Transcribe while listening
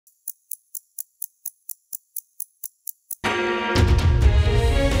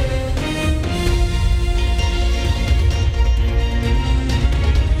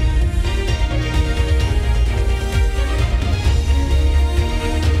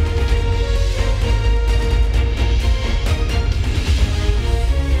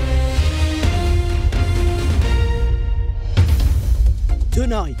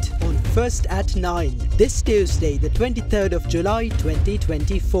first at 9, this Tuesday, the 23rd of July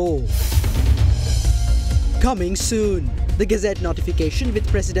 2024. Coming soon. The Gazette notification with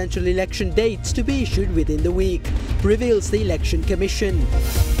presidential election dates to be issued within the week, reveals the Election Commission.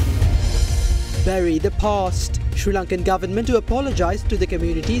 Bury the past. Sri Lankan government to apologise to the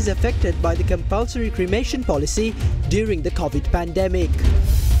communities affected by the compulsory cremation policy during the COVID pandemic.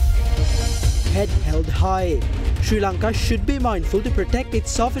 Head held high. Sri Lanka should be mindful to protect its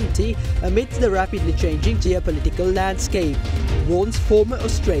sovereignty amidst the rapidly changing geopolitical landscape, warns former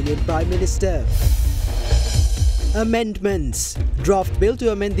Australian Prime Minister. Amendments. Draft bill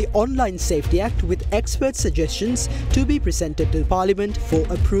to amend the Online Safety Act with expert suggestions to be presented to Parliament for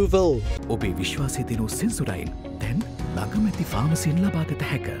approval. ඔබේ විශ්වාසය දිනු සෙන්සුරයින් දැන් ළඟමැති ෆාමසියෙන් ලබාගත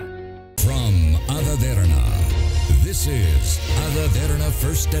හැක. From Derana, this is Derana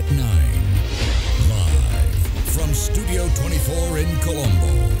First at 9. Live from Studio 24 in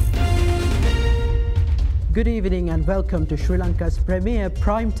Colombo. Good evening and welcome to Sri Lanka's premier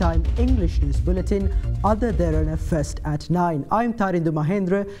primetime English news bulletin, Derana First at 9. I'm Tarindu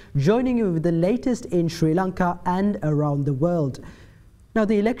Mahendra, joining you with the latest in Sri Lanka and around the world. Now,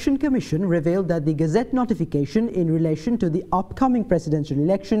 the Election Commission revealed that the Gazette notification in relation to the upcoming presidential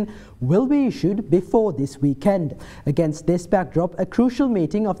election will be issued before this weekend. Against this backdrop, a crucial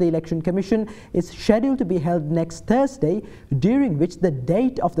meeting of the Election Commission is scheduled to be held next Thursday, during which the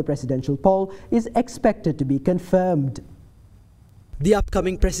date of the presidential poll is expected to be confirmed. The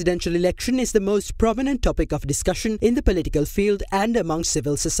upcoming presidential election is the most prominent topic of discussion in the political field and among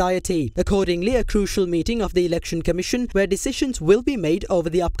civil society. Accordingly, a crucial meeting of the Election Commission, where decisions will be made over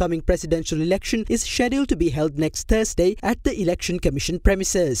the upcoming presidential election, is scheduled to be held next Thursday at the Election Commission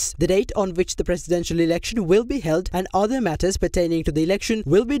premises. The date on which the presidential election will be held and other matters pertaining to the election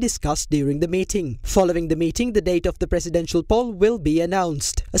will be discussed during the meeting. Following the meeting, the date of the presidential poll will be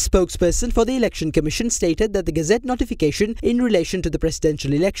announced. A spokesperson for the Election Commission stated that the Gazette notification in relation to the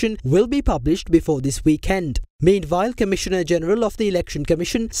presidential election will be published before this weekend. Meanwhile, Commissioner General of the Election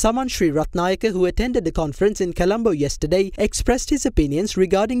Commission, Saman Sri Ratnayaka, who attended the conference in Colombo yesterday, expressed his opinions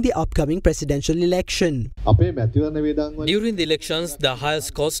regarding the upcoming presidential election. During the elections, the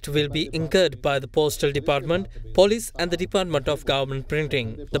highest cost will be incurred by the Postal Department, Police and the Department of Government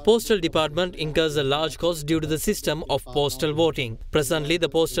Printing. The Postal Department incurs a large cost due to the system of postal voting. Presently, the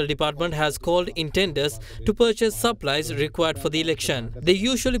Postal Department has called in tenders to purchase supplies required for the election. They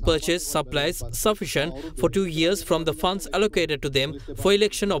usually purchase supplies sufficient for 2 years from the funds allocated to them for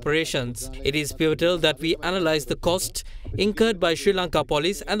election operations. It is pivotal that we analyse the cost incurred by Sri Lanka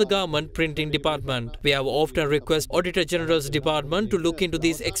Police and the Government Printing Department. We have often requested Auditor General's Department to look into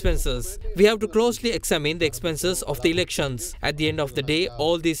these expenses. We have to closely examine the expenses of the elections. At the end of the day,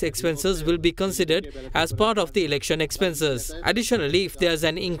 all these expenses will be considered as part of the election expenses. Additionally, if there is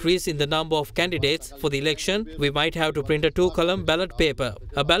an increase in the number of candidates for the election, we might have to print a 2-column ballot paper.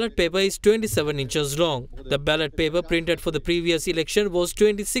 A ballot paper is 27 inches long. The ballot paper printed for the previous election was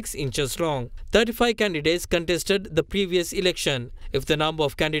 26 inches long. 35 candidates contested the previous election. If the number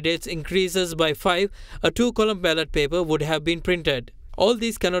of candidates increases by 5, a 2-column ballot paper would have been printed. All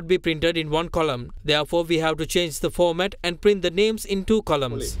these cannot be printed in 1 column. Therefore, we have to change the format and print the names in 2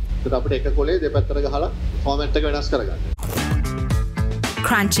 columns.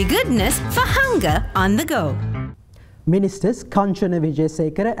 Crunchy goodness for hunger on the go. Ministers Kanchana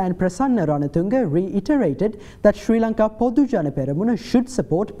Wijesekara and Prasanna Ranatunga reiterated that Sri Lanka Podujana Peramuna should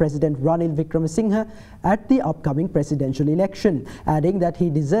support President Ranil Wickremesinghe at the upcoming presidential election, adding that he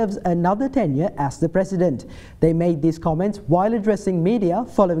deserves another tenure as the president. They made these comments while addressing media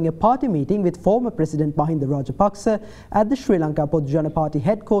following a party meeting with former President Mahinda Rajapaksa at the Sri Lanka Podujana Party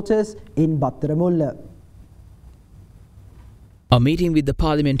headquarters in Battaramulla. A meeting with the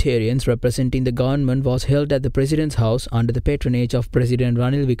parliamentarians representing the government was held at the President's house under the patronage of President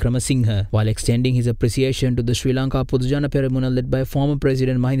Ranil Wickremesinghe. While extending his appreciation to the Sri Lanka Podujana Peramuna led by former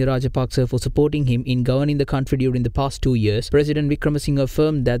President Mahinda Rajapaksa for supporting him in governing the country during the past 2 years, President Wickremesinghe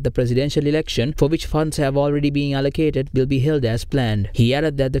affirmed that the presidential election, for which funds have already been allocated, will be held as planned. He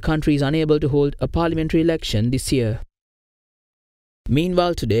added that the country is unable to hold a parliamentary election this year.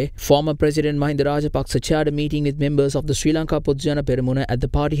 Meanwhile, today, former President Mahinda Rajapaksa chaired a meeting with members of the Sri Lanka Podujana Peramuna at the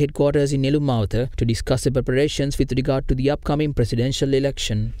party headquarters in Nelumawatha to discuss the preparations with regard to the upcoming presidential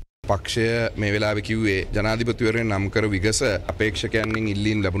election. පක්ෂය මේ වෙලාවේ කිව්වේ ජනාධිපතිවරයා නම් කර විගස අපේක්ෂකයන්ගෙන්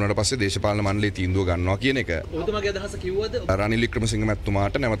ඉල්ලීම් ලැබුණාට පස්සේ දේශපාලන මණ්ඩලයේ තීන්දුව ගන්නවා කියන එක. ඔබතුමාගේ අදහස කිව්වද? රනිල් වික්‍රමසිංහ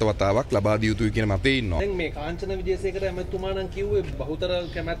මැතිතුමාට නැවත වතාවක් ලබා දිය යුතුයි කියන මතේ ඉන්නවා. දැන් මේ කාංචන විජේසේකර මැතිතුමා නම් කිව්වේ බහුතර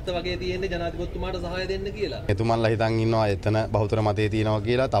කැමැත්ත වගේ තියෙන්නේ ජනාධිපතිතුමාට සහාය දෙන්න කියලා. එතුමන්ලා හිතන් ඉන්නවා එතන බහුතර මතේ තියෙනවා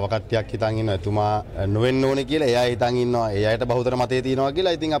කියලා. තව කට්ටියක් හිතන් ඉන්නවා එතුමා නොවෙන්න ඕනේ කියලා. එයා හිතන් ඉන්නවා ඒ අයට බහුතර මතේ තියෙනවා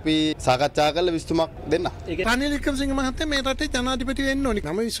කියලා. ඉතින් අපි සාකච්ඡා කරලා විස්තුමක් දෙන්න. රනිල් වික්‍රමසිංහ මහත්තයා මේ රටේ ජනාධිපති වෙන්න ඕනේ.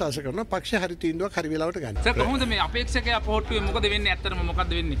 මම විශ්වාස කරනවා පක්ෂ හරි තීන්දුවක් හරි වෙලාවට ගන්න. සර් කොහොමද මේ අපේක්ෂකයා පොහොට්ටුවේ මොකද වෙන්නේ? ඇත්තටම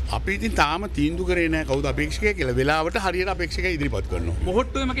මොකද්ද වෙන්නේ? අපි ඉතින් තාම තීන්දුව කරේ නැහැ කවුද අපේක්ෂකයා කියලා. වෙලාවට හරියට අපේක්ෂකයා ඉදිරිපත් කරනවා.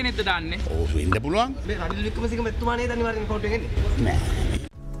 පොහොට්ටුවේම කෙනෙක්ද දාන්නේ? ඔව් වෙන්න පුළුවන්. මේ රනිල් වික්‍රමසිංහ මැතිතුමා නේද අනිවාර්යෙන් පොහොට්ටුවෙන් එන්නේ? නෑ.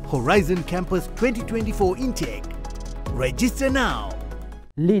 Horizon Campus 2024 intake. Register now.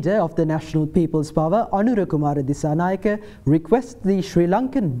 Leader of the National People's Power, Anura Kumara Disanayake, requests the Sri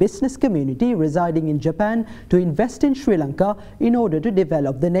Lankan business community residing in Japan to invest in Sri Lanka in order to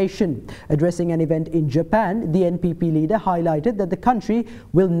develop the nation. Addressing an event in Japan, the NPP leader highlighted that the country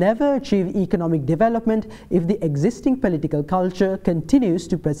will never achieve economic development if the existing political culture continues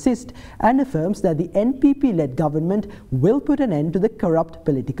to persist, and affirms that the NPP-led government will put an end to the corrupt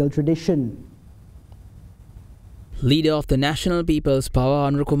political tradition. Leader of the National People's Power,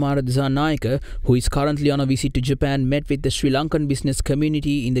 Anura Kumara Disanayake, who is currently on a visit to Japan, met with the Sri Lankan business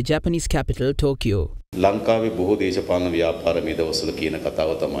community in the Japanese capital, Tokyo. ලංකාවේ බොහෝ දේශපාලන ව්‍යාපාර මේ දවස්වල කියන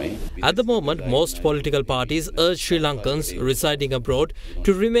කතාව තමයි. At the moment, most political parties urge Sri Lankans residing abroad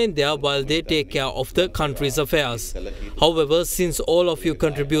to remain there while they take care of the country's affairs. However, since all of you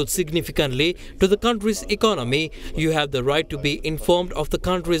contribute significantly to the country's economy, you have the right to be informed of the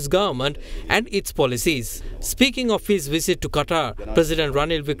country's government and its policies. Speaking of his visit to Qatar, President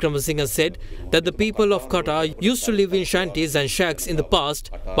Ranil Wickremesinghe said that the people of Qatar used to live in shanties and shacks in the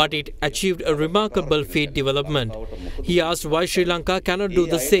past, but it achieved a remarkable feat development. He asked why Sri Lanka cannot do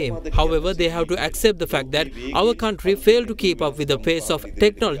the same. However, they have to accept the fact that our country failed to keep up with the pace of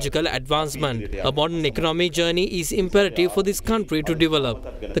technological advancement. A modern economic journey is imperative for this country to develop.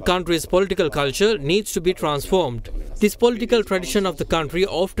 The country's political culture needs to be transformed. This political tradition of the country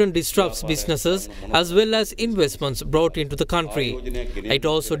often disrupts businesses as well as investments brought into the country. It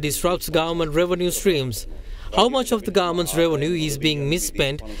also disrupts government revenue streams. How much of the government's revenue is being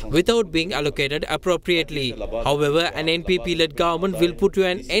misspent without being allocated appropriately? However, an NPP-led government will put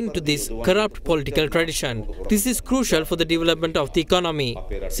an end to this corrupt political tradition. This is crucial for the development of the economy.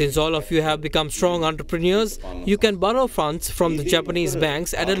 Since all of you have become strong entrepreneurs, you can borrow funds from the Japanese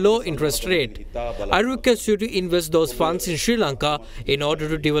banks at a low interest rate. I request you to invest those funds in Sri Lanka in order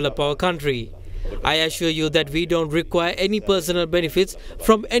to develop our country. I assure you that we don't require any personal benefits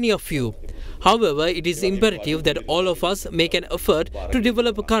from any of you. However, it is imperative that all of us make an effort to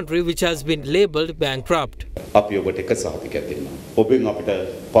develop a country which has been labelled bankrupt. අපි ඔබට එක සහතිකයක් දෙන්නම්. ඔබෙන් අපිට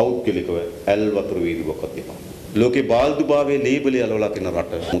පෞද්ගලිකව ඇල් වතුර වීදුවක්වත් දෙපා. ලෝකේ බාල්දුභාවයේ ලේබලය අලවලා තියෙන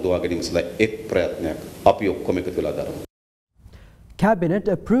රට මුදවා ගැනීම සඳහා එක් ප්‍රයත්නයක් අපි ඔක්කොම එකතු වෙලා දරමු. Cabinet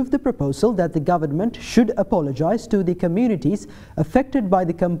approved the proposal that the government should apologise to the communities affected by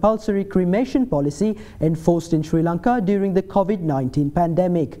the compulsory cremation policy enforced in Sri Lanka during the COVID-19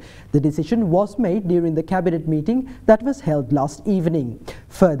 pandemic. The decision was made during the cabinet meeting that was held last evening.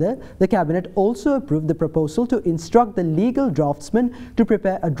 Further, the cabinet also approved the proposal to instruct the legal draftsman to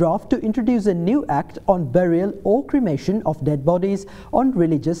prepare a draft to introduce a new act on burial or cremation of dead bodies on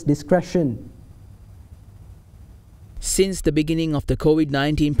religious discretion. Since the beginning of the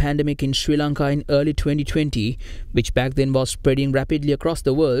COVID-19 pandemic in Sri Lanka in early 2020, which back then was spreading rapidly across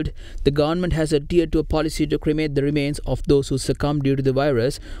the world, the government has adhered to a policy to cremate the remains of those who succumbed due to the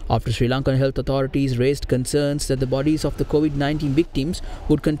virus after Sri Lankan health authorities raised concerns that the bodies of the COVID-19 victims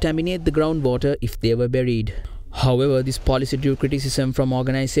would contaminate the groundwater if they were buried. However, this policy drew criticism from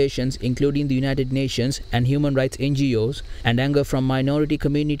organizations including the United Nations and human rights NGOs and anger from minority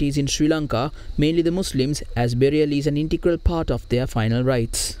communities in Sri Lanka, mainly the Muslims, as burial is an integral part of their final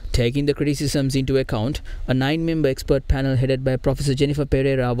rights. Taking the criticisms into account, a 9-member expert panel headed by Professor Jennifer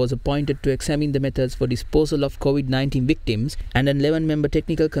Pereira was appointed to examine the methods for disposal of COVID-19 victims, and an 11-member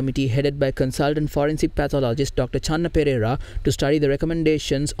technical committee headed by consultant forensic pathologist Dr. Channa Pereira to study the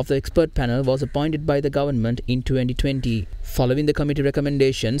recommendations of the expert panel was appointed by the government in 2020. Following the committee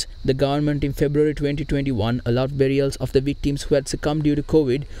recommendations, the government in February 2021 allowed burials of the victims who had succumbed due to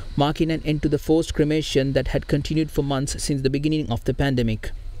COVID, marking an end to the forced cremation that had continued for months since the beginning of the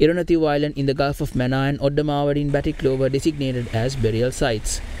pandemic. Iranathi Island in the Gulf of Mannar and Oddamawadi in Batticaloa were designated as burial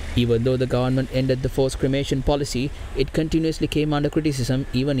sites. Even though the government ended the forced cremation policy, it continuously came under criticism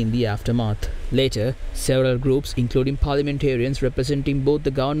even in the aftermath. Later, several groups, including parliamentarians representing both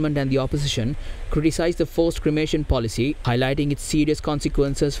the government and the opposition, criticized the forced cremation policy, highlighting its serious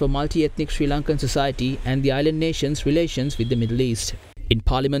consequences for multi-ethnic Sri Lankan society and the island nation's relations with the Middle East. In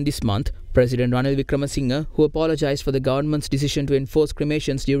Parliament this month, President Ranil Wickremesinghe, who apologized for the government's decision to enforce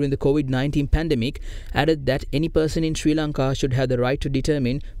cremations during the COVID-19 pandemic, added that any person in Sri Lanka should have the right to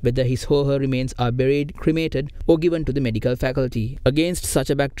determine whether his or her remains are buried, cremated or given to the medical faculty. Against such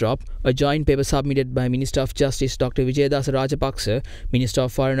a backdrop, a joint paper submitted by Minister of Justice Dr. Vijayadasa Rajapaksa, Minister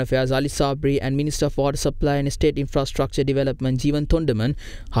of Foreign Affairs Ali Sabri and Minister of Water Supply and State Infrastructure Development Jeevan Thondaman,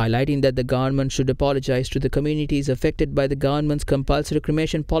 highlighting that the government should apologize to the communities affected by the government's compulsory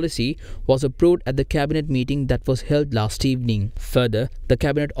cremation policy, was approved at the cabinet meeting that was held last evening. Further, the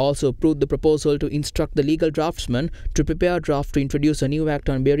cabinet also approved the proposal to instruct the legal draftsman to prepare a draft to introduce a new act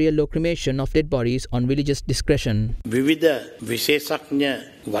on burial or cremation of dead bodies on religious discretion. විවිධ විශේෂඥ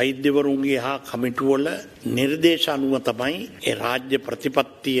වෛද්‍යවරුන්ගේ හා කමිටුවල නිර්දේශ අනුව තමයි ඒ රාජ්‍ය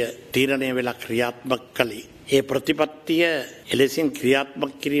ප්‍රතිපත්තිය තීරණය වෙලා ක්‍රියාත්මක කළේ. ඒ ප්‍රතිපත්තිය එලෙසින්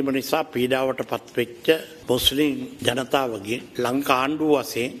ක්‍රියාත්මක කිරීම නිසා පීඩාවට පත්වෙච්ච මුස්ලිම් ජනතාවගේ ලංකා ආණ්ඩුව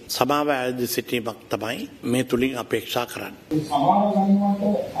වශයෙන් සමාව ආයෝජිත සිටීමක් තමයි මේ තුලින් අපේක්ෂා කරන්නේ. සමාව ගන්නවට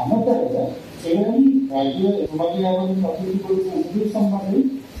අමතරව එවැනි රාජ්‍ය සමාජීයවලින් අපිට සම්බන්ධයෙන්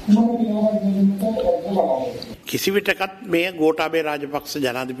කිසිවිටකත් මේ ගෝඨාභය රාජපක්ෂ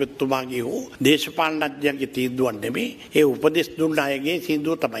ජනාධිපතිතුමාගේ හෝ දේශපාලනඥයන්ගේ තීන්දුවක් නෙමෙයි ඒ උපදෙස් දුන්න අයගේ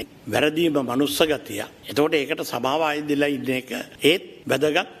තීන්දුව තමයි. වැරදීම මනුස්ස ගතිය. එතකොට ඒකට සමාව ආයදිලා ඉන්න එක ඒත්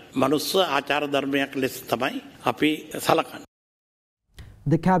වැදගත් මනුස්ස ආචාර ධර්මයක් ලෙස තමයි අපි සලකන්නේ.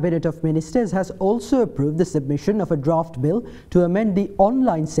 The Cabinet of Ministers has also approved the submission of a draft bill to amend the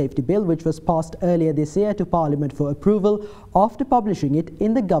Online Safety Bill, which was passed earlier this year to Parliament for approval after publishing it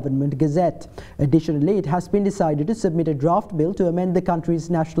in the Government Gazette. Additionally, it has been decided to submit a draft bill to amend the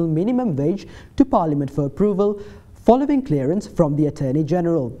country's national minimum wage to Parliament for approval, following clearance from the Attorney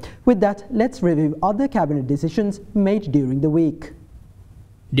General. With that, let's review other Cabinet decisions made during the week.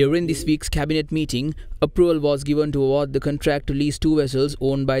 During this week's cabinet meeting, approval was given to award the contract to lease two vessels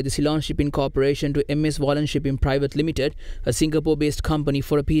owned by the Ceylon Shipping Corporation to MS Wallen Shipping Private Limited, a Singapore-based company,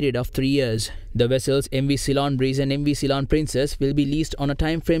 for a period of 3 years. The vessels MV Ceylon Breeze and MV Ceylon Princess will be leased on a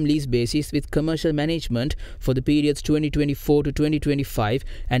time-frame lease basis with commercial management for the periods 2024 to 2025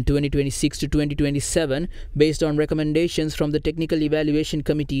 and 2026 to 2027 based on recommendations from the Technical Evaluation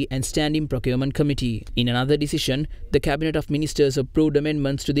Committee and Standing Procurement Committee. In another decision, the Cabinet of Ministers approved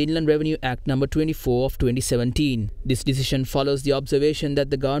amendments to the Inland Revenue Act No. 24 of 2017. This decision follows the observation that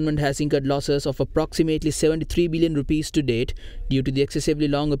the government has incurred losses of approximately 73 billion rupees to date due to the excessively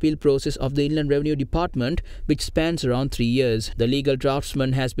long appeal process of the Inland Revenue Department, which spans around 3 years. The legal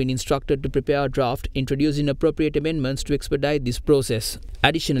draftsman has been instructed to prepare a draft introducing appropriate amendments to expedite this process.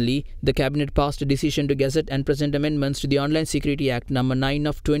 Additionally, the Cabinet passed a decision to gazette and present amendments to the Online Security Act No. 9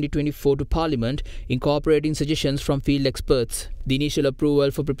 of 2024 to Parliament, incorporating suggestions from field experts. The initial approval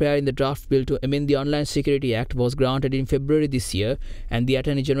for preparing the draft bill to amend the Online Security Act was granted in February this year, and the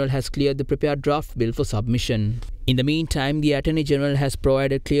Attorney General has cleared the prepared draft bill for submission. In the meantime, the Attorney General has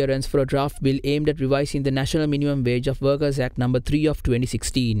provided clearance for a draft bill aimed at revising the National Minimum Wage of Workers Act No. 3 of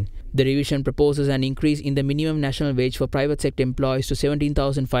 2016. The revision proposes an increase in the minimum national wage for private sector employees to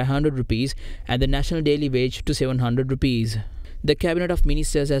 17,500 rupees and the national daily wage to 700 rupees. The Cabinet of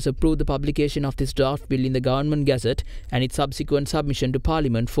Ministers has approved the publication of this draft bill in the Government Gazette and its subsequent submission to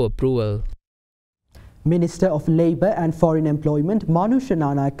Parliament for approval. Minister of Labour and Foreign Employment Manu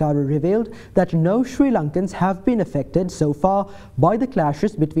Shananayakaru revealed that no Sri Lankans have been affected so far by the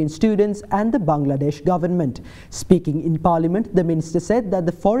clashes between students and the Bangladesh government. Speaking in Parliament, the minister said that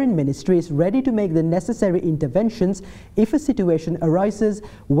the Foreign Ministry is ready to make the necessary interventions if a situation arises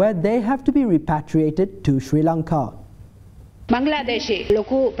where they have to be repatriated to Sri Lanka. බංග්ලාදේශයේ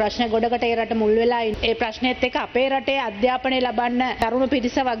ලොකු ප්‍රශ්න ගොඩකට ඒ රට මුල් වෙලා ඒ ප්‍රශ්නෙත් එක්ක අපේ රටේ අධ්‍යාපනය ලබන්න තරුණ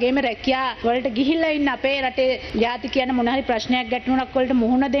පිරිස වගේම රැකියා වලට ගිහිල්ලා ඉන්න අපේ රටේ ජාතිකයන් මොන හරි ප්‍රශ්නයක් ගැටුණක් වලට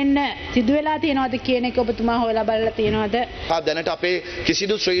මුහුණ දෙන්න සිදු වෙලා තියෙනවද කියන එක ඔබතුමා හොයලා බලලා තියෙනවද? දැනට අපේ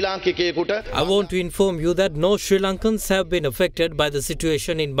කිසිදු ශ්‍රී ලාංකිකයෙකුට I want to inform you that no Sri Lankans have been affected by the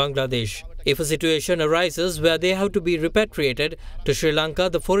situation in Bangladesh. If a situation arises where they have to be repatriated to Sri Lanka,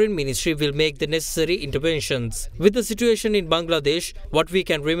 the Foreign Ministry will make the necessary interventions. With the situation in Bangladesh, what we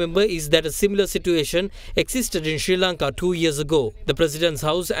can remember is that a similar situation existed in Sri Lanka 2 years ago. The President's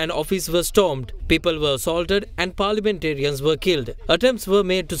house and office were stormed, people were assaulted and parliamentarians were killed. Attempts were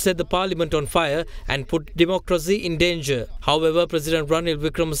made to set the parliament on fire and put democracy in danger. However, President Ranil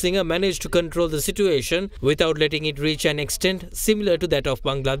Wickremesinghe managed to control the situation without letting it reach an extent similar to that of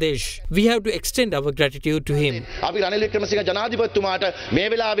Bangladesh. We have to extend our gratitude to him. අපි රනිල් වික්‍රමසිංහ ජනාධිපතිතුමාට මේ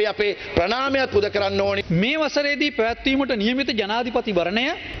වෙලාවේ අපේ ප්‍රණාමයක් පුද කරන්න ඕනේ. මේ වසරේදී පැවැත්වීමට නියමිත ජනාධිපතිවරණය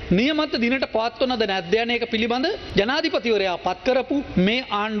නියමිත දිනට පවත්වනද නැද්ද යන එක පිළිබඳ ජනාධිපතිවරයා පත් කරපු මේ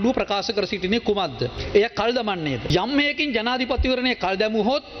ආණ්ඩුව ප්‍රකාශ කර සිටින්නේ කුමක්ද? එය කල් දමන්නේද? යම් මේකින් ජනාධිපතිවරණය කල්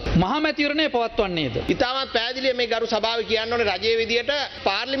දැමුවොත් මහමැතිවරණය පවත්වන්නේද? ඉතාමත් පැහැදිලිව මේ ගරු සභාව කියන්න ඕනේ රජයේ විදියට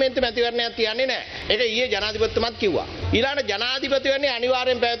පාර්ලිමේන්තු මැතිවරණයක් තියන්නේ නැහැ. ඒක ඊයේ ජනාධිපතිතුමත් කිව්වා. ඊළඟ ජනාධිපතිවරණය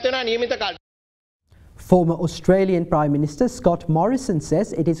අනිවාර්යෙන් පැවැත්වෙනවා නියමිත කාලෙ. Former Australian Prime Minister Scott Morrison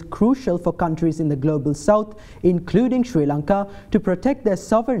says it is crucial for countries in the global south, including Sri Lanka, to protect their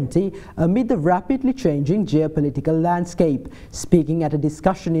sovereignty amid the rapidly changing geopolitical landscape. Speaking at a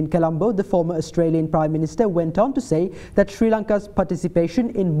discussion in Colombo, the former Australian Prime Minister went on to say that Sri Lanka's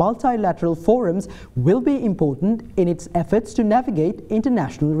participation in multilateral forums will be important in its efforts to navigate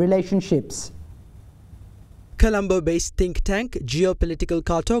international relationships. Colombo-based think tank Geopolitical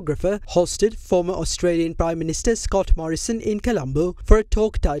Cartographer hosted former Australian Prime Minister Scott Morrison in Colombo for a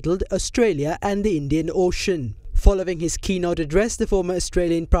talk titled Australia and the Indian Ocean. Following his keynote address, the former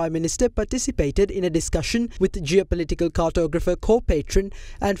Australian Prime Minister participated in a discussion with Geopolitical Cartographer co-patron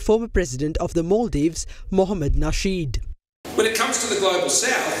and former President of the Maldives, Mohammed Nasheed. When it comes to the Global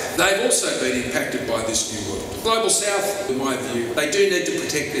South, they've also been impacted by this new world. Global South, in my view, they do need to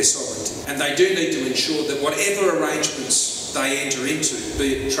protect their sovereignty and they do need to ensure that whatever arrangements they enter into,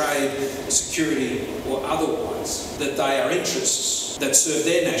 be it trade, security or otherwise, that they are interests that serve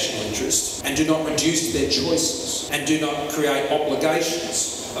their national interests and do not reduce their choices and do not create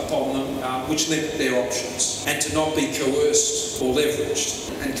obligations upon them which limit their options and to not be coerced or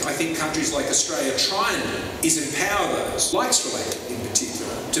leveraged. And I think countries like Australia try and do is empower those, like Sri Lanka in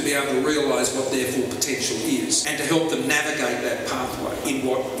particular, to be able to realise what their full potential is and to help them navigate that pathway in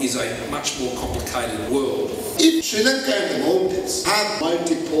what is a much more complicated world. If Sri Lanka and the Maldives have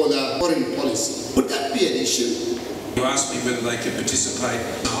multipolar foreign policy, would that be an issue? You asked me whether they can participate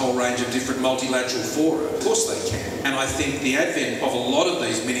in a whole range of different multilateral fora. Of course they can. And I think the advent of a lot of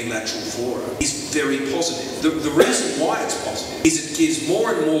these minilateral fora is very positive. The reason why it's positive is it gives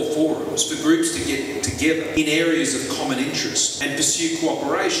more and more forums for groups to get together in areas of common interest and pursue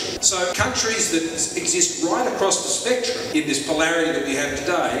cooperation. So countries that exist right across the spectrum in this polarity that we have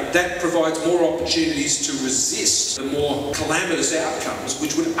today, that provides more opportunities to resist the more calamitous outcomes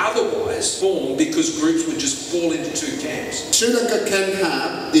which would otherwise form because groups would just fall into two camps. Sri Lanka can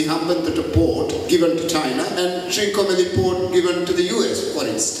have the Hambantota port given to China and Trincomalee port given to the US, for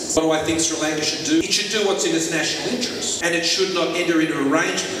instance. What do I think Sri Lanka should do? It should do what's in its national interest, and it should not enter into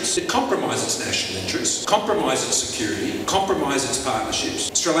arrangements that compromise its national interests, compromise its security, compromise its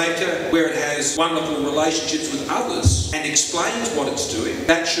partnerships. Sri Lanka, where it has wonderful relationships with others and explains what it's doing,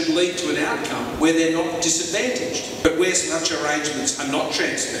 that should lead to an outcome where they're not disadvantaged. But where such arrangements are not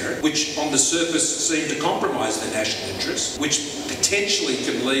transparent, which on the surface seem to compromise their national interests, which potentially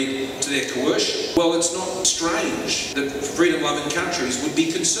can lead to their coercion, well, it's not strange that freedom-loving countries would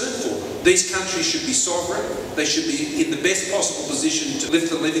be concerned for them. These countries should be sovereign, they should be in the best possible position to lift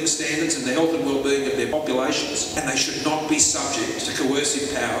the living standards and the health and well-being of their populations, and they should not be subject to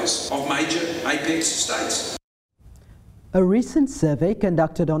coercive powers of major apex states. A recent survey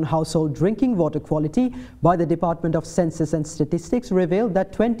conducted on household drinking water quality by the Department of Census and Statistics revealed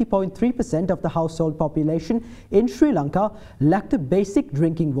that 20.3% of the household population in Sri Lanka lacked a basic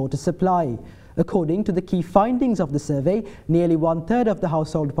drinking water supply. According to the key findings of the survey, nearly 1/3 of the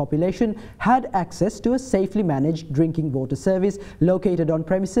household population had access to a safely managed drinking water service located on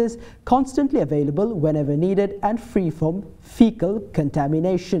premises, constantly available whenever needed and free from fecal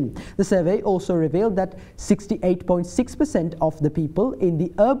contamination. The survey also revealed that 68.6% of the people in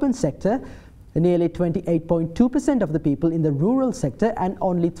the urban sector, nearly 28.2% of the people in the rural sector and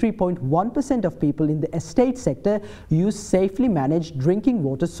only 3.1% of people in the estate sector use safely managed drinking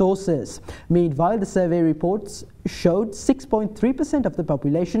water sources. Meanwhile, the survey reports showed 6.3% of the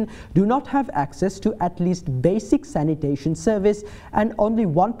population do not have access to at least basic sanitation service and only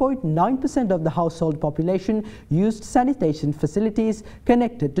 1.9% of the household population used sanitation facilities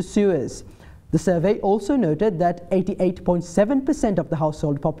connected to sewers. The survey also noted that 88.7% of the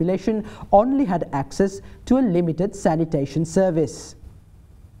household population only had access to a limited sanitation service.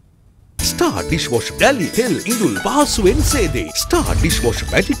 Star Dishwasher Dali Hell Indul Pahasuwen Sede. Star Dishwasher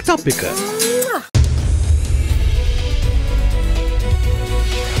Magic Tub එක.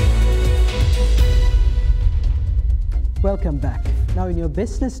 Welcome back. Now in your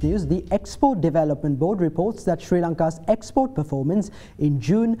business news, the Export Development Board reports that Sri Lanka's export performance in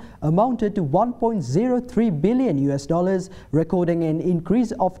June amounted to $1.03 billion, recording an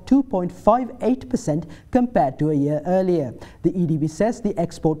increase of 2.58% compared to a year earlier. The EDB says the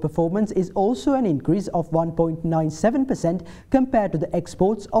export performance is also an increase of 1.97% compared to the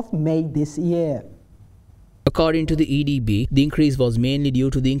exports of May this year. According to the EDB, the increase was mainly due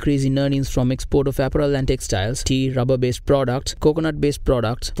to the increase in earnings from export of apparel and textiles, tea, rubber-based products, coconut-based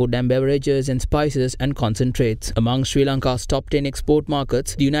products, food and beverages and spices and concentrates. Among Sri Lanka's top 10 export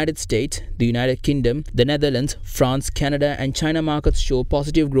markets, the United States, the United Kingdom, the Netherlands, France, Canada and China markets show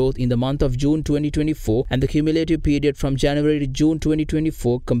positive growth in the month of June 2024 and the cumulative period from January to June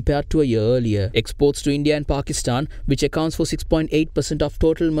 2024 compared to a year earlier. Exports to India and Pakistan, which accounts for 6.8% of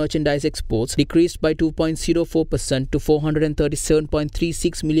total merchandise exports, decreased by 2.04% to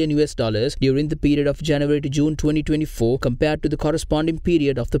 $437.36 million during the period of January to June 2024 compared to the corresponding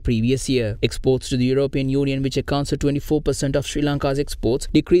period of the previous year. Exports to the European Union, which accounts for 24% of Sri Lanka's exports,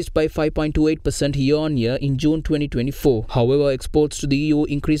 decreased by 5.28% year-on-year in June 2024. However, exports to the EU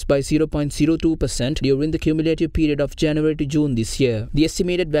increased by 0.02% during the cumulative period of January to June this year. The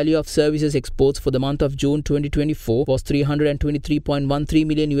estimated value of services exports for the month of June 2024 was $323.13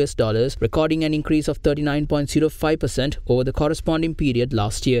 million, recording an increase of 39.05% over the corresponding period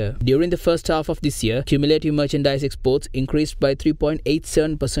last year. During the first half of this year, cumulative merchandise exports increased by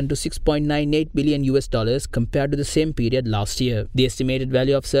 3.87% to $6.98 billion compared to the same period last year. The estimated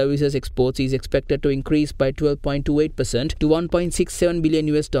value of services exports is expected to increase by 12.28% to $1.67 billion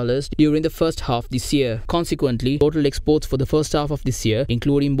during the first half this year. Consequently, total exports for the first half of this year,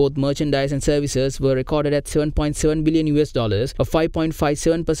 including both merchandise and services, were recorded at $7.7 billion, a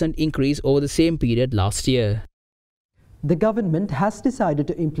 5.57% increase over the same period last year. The government has decided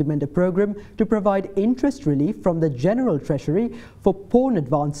to implement a program to provide interest relief from the General Treasury for pawn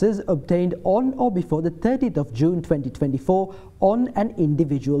advances obtained on or before the 30th of June 2024 on an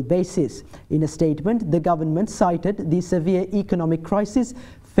individual basis. In a statement, the government cited the severe economic crisis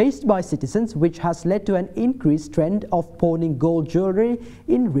faced by citizens, which has led to an increased trend of pawning gold jewellery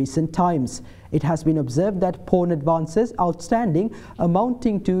in recent times. It has been observed that pawn advances outstanding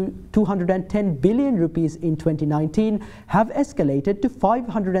amounting to 210 billion rupees in 2019 have escalated to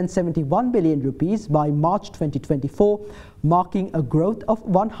 571 billion rupees by March 2024, marking a growth of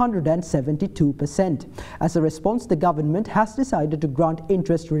 172%. As a response, the government has decided to grant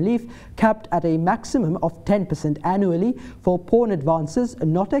interest relief capped at a maximum of 10% annually for pawn advances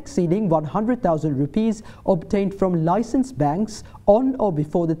not exceeding 100,000 rupees obtained from licensed banks on or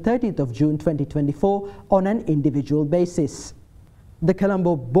before the 30th of June 2024 on an individual basis. The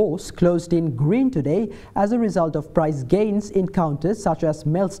Colombo Bourse closed in green today as a result of price gains in counters such as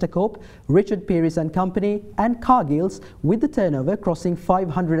Melster Corp, Richard Pearis & Company and Cargill's, with the turnover crossing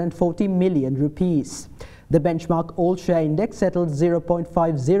 540 million rupees. The benchmark all-share index settled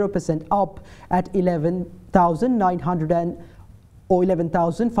 0.50% up at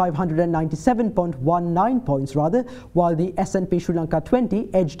 11,597.19 points while the S&P Sri Lanka 20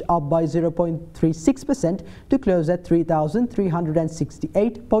 edged up by 0.36% to close at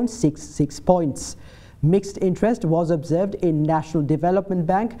 3,368.66 points. Mixed interest was observed in National Development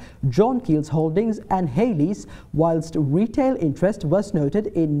Bank, John Keel's Holdings and Haley's, whilst retail interest was noted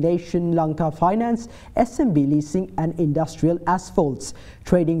in Nation Lanka Finance, SMB Leasing and Industrial Asphalts.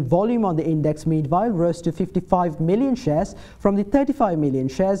 Trading volume on the index meanwhile rose to 55 million shares from the 35 million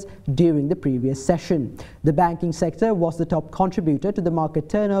shares during the previous session. The banking sector was the top contributor to the market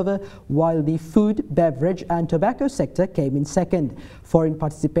turnover, while the food, beverage and tobacco sector came in second. Foreign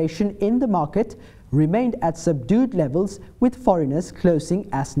participation in the market remained at subdued levels, with foreigners closing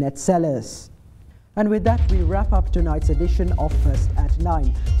as net sellers. And with that, we wrap up tonight's edition of First at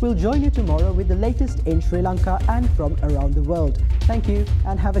 9. We'll join you tomorrow with the latest in Sri Lanka and from around the world. Thank you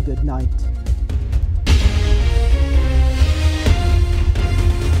and have a good night.